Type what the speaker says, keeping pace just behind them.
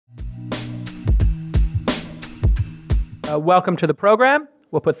welcome to the program.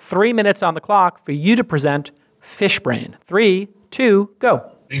 We'll put 3 minutes on the clock for you to present FishBrain. 3, 2,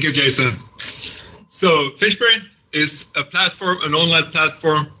 go. Thank you, Jason. So FishBrain is a platform, an online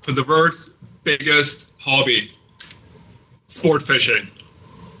platform for the world's biggest hobby, sport fishing.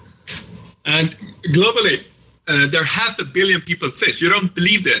 And globally, there are 500 million people fish. You don't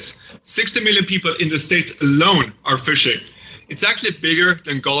believe this. 60 million people in the States alone are fishing. It's actually bigger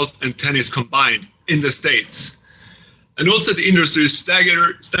than golf and tennis combined in the States. And also the industry is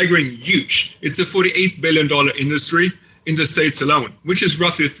staggering huge. It's a $48 billion industry in the States alone, which is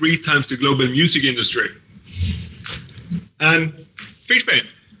roughly 3 times the global music industry. And FishBrain,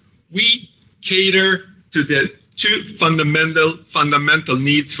 we cater to the 2 fundamental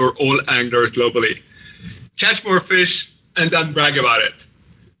needs for all anglers globally. Catch more fish and then brag about it.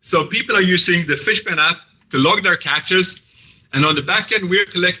 So people are using the FishBrain app to log their catches. And on the back end, we're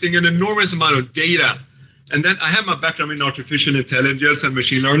collecting an enormous amount of data. And then I have my background in artificial intelligence and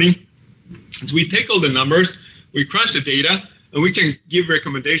machine learning. So we take all the numbers, we crunch the data, and we can give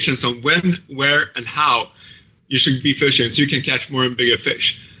recommendations on when, where, and how you should be fishing so you can catch more and bigger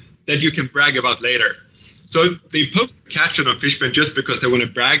fish that you can brag about later. So they post a catch on FishBrain just because they want to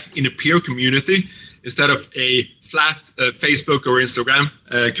brag in a peer community instead of a flat Facebook or Instagram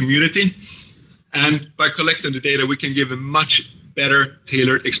community. And by collecting the data, we can give a much better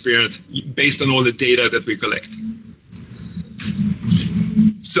tailored experience based on all the data that we collect.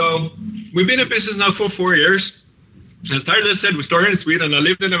 So we've been in business now for 4 years. As I said, we started in Sweden. I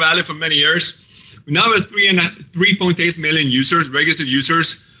lived in the Valley for many years. We now have 3.8 million users, registered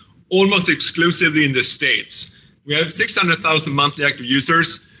users, almost exclusively in the States. We have 600,000 monthly active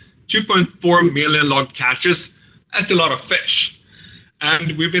users, 2.4 million logged catches. That's a lot of fish.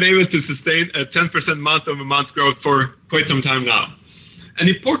 And we've been able to sustain a 10% month-over-month growth for quite some time now. And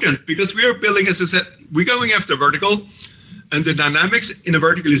important because we are building, as I said, we're going after vertical, and the dynamics in a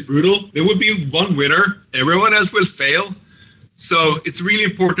vertical is brutal. There will be one winner, everyone else will fail. So it's really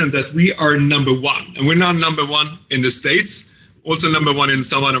important that we are number one. And we're not number one in the States, also number one in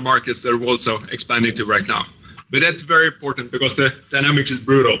some other markets that we're also expanding to right now. But that's very important because the dynamics is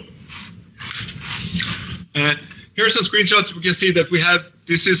brutal. Here's some screenshots. We can see that we have,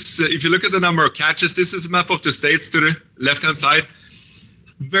 this is, if you look at the number of catches, this is a map of the States to the left-hand side.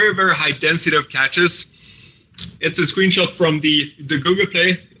 Very, very high density of catches. It's a screenshot from the Google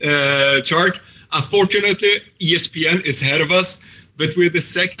Play chart. Unfortunately, ESPN is ahead of us, but we're the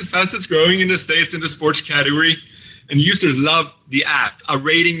second fastest growing in the States in the sports category, and users love the app. Our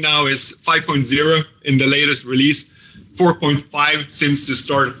rating now is 5.0 in the latest release, 4.5 since the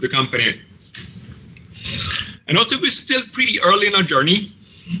start of the company. And also, we're still pretty early in our journey.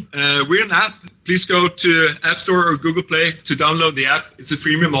 We're an app. Please go to App Store or Google Play to download the app. It's a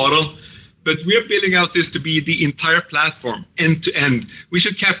freemium model. But we're building out this to be the entire platform, end to end. We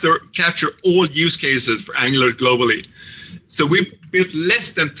should capture all use cases for anglers globally. So we built less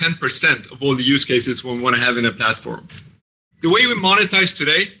than 10% of all the use cases we want to have in a platform. The way we monetize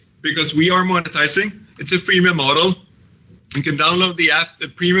today, because we are monetizing, it's a freemium model. You can download the app, the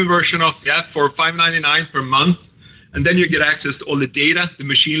premium version of the app for $5.99 per month. And then you get access to all the data, the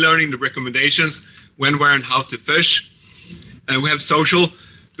machine learning, the recommendations, when, where, and how to fish. And we have social.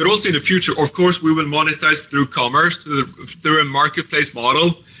 But also in the future, of course, we will monetize through commerce, through a marketplace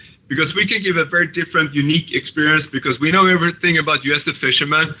model, because we can give a very different, unique experience because we know everything about you as a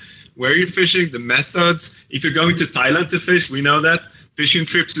fisherman, where you're fishing, the methods. If you're going to Thailand to fish, we know that. Fishing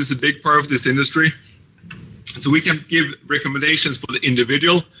trips is a big part of this industry. So we can give recommendations for the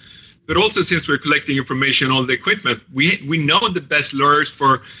individual. But also, since we're collecting information on the equipment, we know the best lures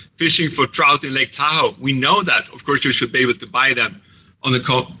for fishing for trout in Lake Tahoe. We know that. Of course, you should be able to buy them on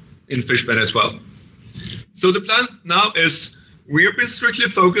the in FishBrain as well. So the plan now is we have been strictly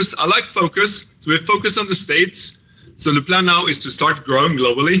focused. I like focus, so we focus on the States. So the plan now is to start growing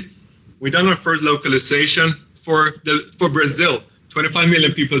globally. We've done our first localization for Brazil. 25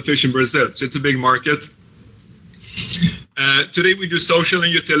 million people fish in Brazil, so it's a big market. Today we do social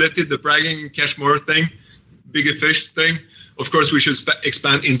and utility, the bragging and catch more thing, bigger fish thing. Of course, we should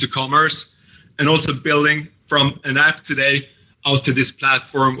expand into commerce and also building from an app today out to this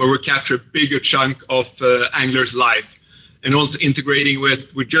platform where we capture a bigger chunk of anglers' life, and also integrating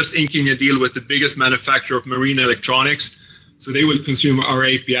we're just inking a deal with the biggest manufacturer of marine electronics, so they will consume our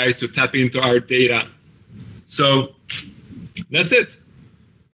API to tap into our data. So that's it.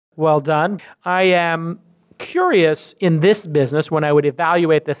 Well done. I am curious in this business, when I would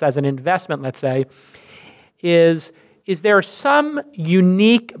evaluate this as an investment, let's say, is is there some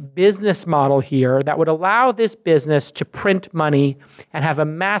unique business model here that would allow this business to print money and have a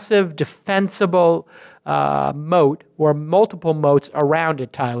massive defensible moat or multiple moats around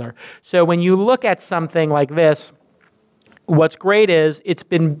it, Tyler? So when you look at something like this, what's great is it's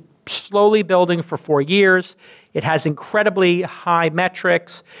been slowly building for 4 years. It has incredibly high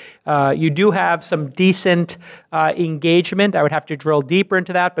metrics. You do have some decent engagement. I would have to drill deeper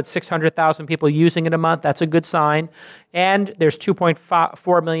into that, but 600,000 people using it a month, that's a good sign. And there's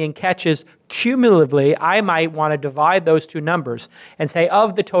 2.4 million catches cumulatively. I might want to divide those two numbers and say,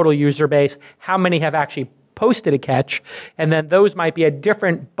 of the total user base, how many have actually posted a catch? And then those might be a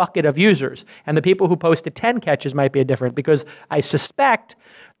different bucket of users. And the people who posted 10 catches might be a different, because I suspect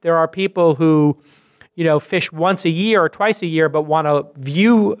there are people who fish once a year or twice a year, but want to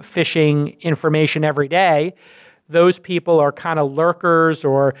view fishing information every day. Those people are kind of lurkers,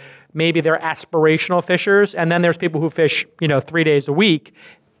 or maybe they're aspirational fishers. And then there's people who fish, 3 days a week.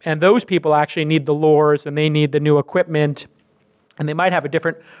 And those people actually need the lures and they need the new equipment. And they might have a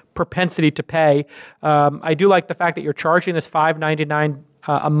different propensity to pay. I do like the fact that you're charging this $5.99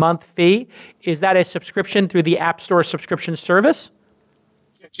 a month fee. Is that a subscription through the App Store subscription service?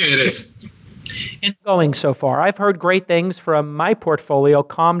 Yeah, it is. And going so far, I've heard great things from my portfolio.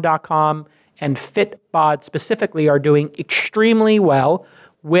 Calm.com and FitBod specifically are doing extremely well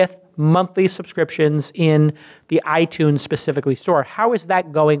with monthly subscriptions in the iTunes specifically store. How is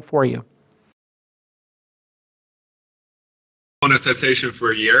that going for you? Monetization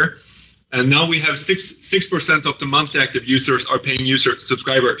for a year, and now we have 6% of the monthly active users are paying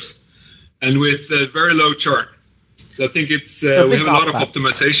subscribers, and with very low churn. So I think it's we have a lot of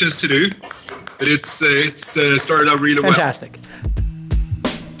optimizations to do, but it's started out really well. Fantastic.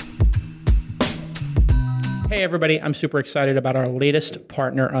 Hey everybody, I'm super excited about our latest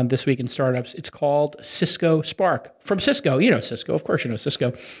partner on This Week in Startups. It's called Cisco Spark. From Cisco, you know Cisco, of course you know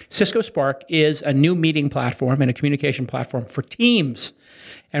Cisco. Cisco Spark is a new meeting platform and a communication platform for teams.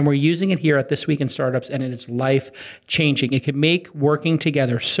 And we're using it here at This Week in Startups, and it is life-changing. It can make working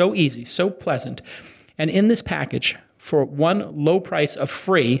together so easy, so pleasant. And in this package, for one low price of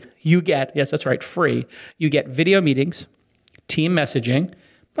free, you get, yes, that's right, free, you get video meetings, team messaging,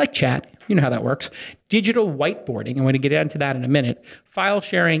 like chat, you know how that works, digital whiteboarding, and we're going to get into that in a minute, file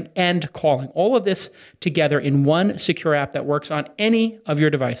sharing, and calling. All of this together in one secure app that works on any of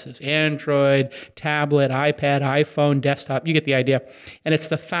your devices, Android, tablet, iPad, iPhone, desktop, you get the idea. And it's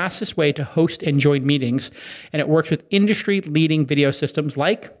the fastest way to host and join meetings, and it works with industry-leading video systems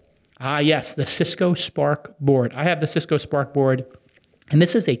like, yes, the Cisco Spark board. I have the Cisco Spark board, and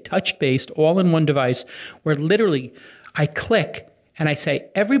this is a touch-based, all-in-one device where literally I click and I say,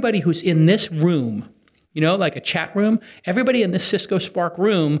 everybody who's in this room, like a chat room, everybody in this Cisco Spark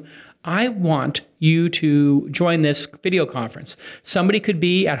room, I want you to join this video conference. Somebody could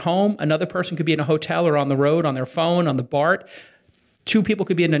be at home, another person could be in a hotel or on the road, on their phone, on the BART. 2 people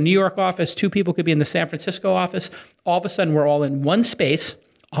could be in the New York office, 2 people could be in the San Francisco office. All of a sudden, we're all in one space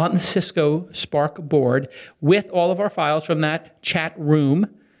on the Cisco Spark board with all of our files from that chat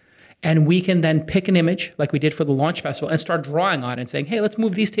room. And we can then pick an image like we did for the launch festival and start drawing on it and saying, hey, let's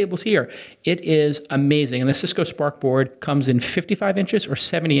move these tables here. It is amazing. And the Cisco Spark board comes in 55 inches or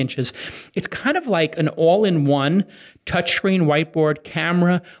 70 inches. It's kind of like an all-in-one touchscreen whiteboard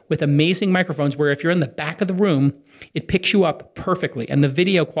camera with amazing microphones where if you're in the back of the room, it picks you up perfectly. And the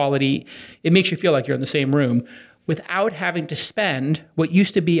video quality, it makes you feel like you're in the same room without having to spend what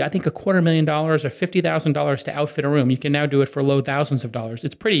used to be, I think, $250,000 or $50,000 to outfit a room. You can now do it for low thousands of dollars.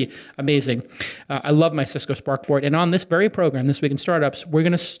 It's pretty amazing. I love my Cisco Spark board. And on this very program, This Week in Startups, we're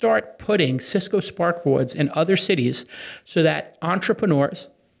going to start putting Cisco Spark boards in other cities so that entrepreneurs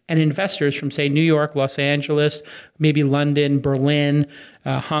and investors from, say, New York, Los Angeles, maybe London, Berlin,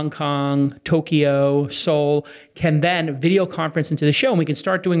 Hong Kong, Tokyo, Seoul, can then video conference into the show, and we can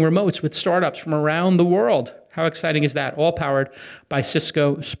start doing remotes with startups from around the world. How exciting is that? All powered by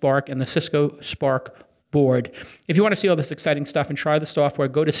Cisco Spark and the Cisco Spark board. If you want to see all this exciting stuff and try the software,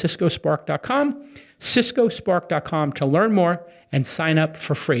 go to ciscospark.com, ciscospark.com to learn more and sign up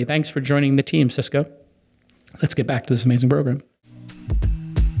for free. Thanks for joining the team, Cisco. Let's get back to this amazing program.